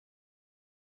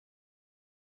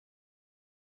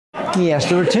Yes,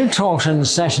 there are two talks in the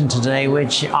session today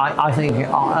which I think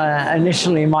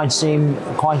initially might seem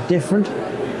quite different.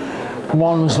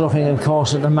 One was looking, of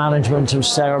course, at the management of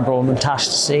cerebral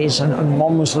metastases, and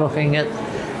one was looking at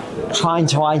trying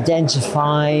to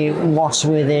identify what's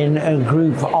within a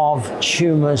group of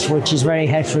tumours which is very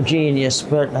heterogeneous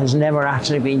but has never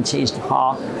actually been teased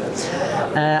apart.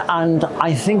 And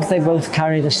I think they both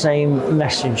carry the same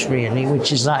message, really,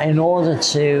 which is that in order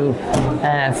to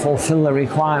fulfil the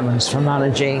requirements for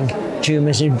managing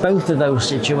tumours in both of those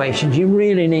situations, you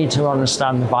really need to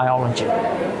understand the biology.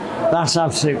 That's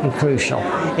absolutely crucial.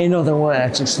 In other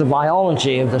words, it's the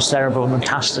biology of the cerebral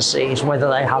metastases, whether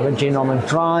they have a genomic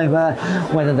driver,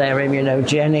 whether they're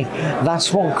immunogenic.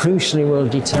 That's what crucially will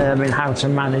determine how to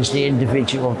manage the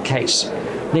individual case.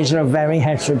 These are a very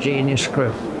heterogeneous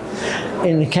group.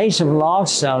 In the case of large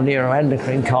cell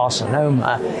neuroendocrine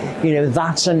carcinoma,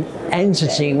 that's an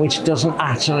entity which doesn't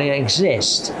actually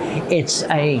exist. It's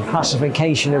a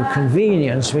classification of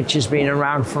convenience which has been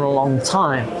around for a long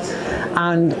time.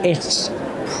 And it's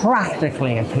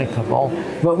practically applicable,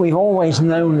 but we've always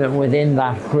known that within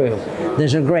that group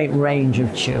there's a great range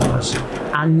of tumours,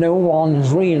 and no one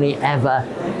has really ever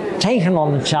taken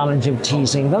on the challenge of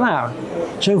teasing them out.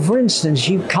 So, for instance,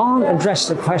 you can't address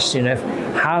the question of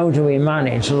how do we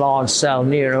manage large cell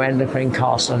neuroendocrine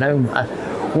carcinoma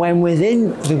when within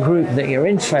the group that you're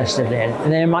interested in,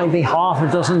 there might be half a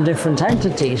dozen different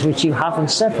entities which you haven't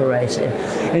separated.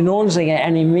 In order to get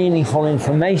any meaningful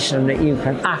information that you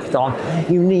can act on,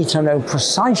 you need to know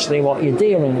precisely what you're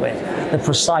dealing with, the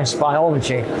precise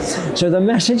biology. So the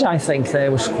message, I think,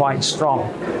 there was quite strong.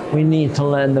 We need to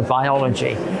learn the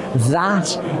biology. That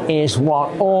is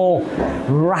what all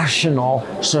rational,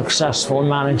 successful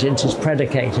management is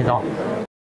predicated on.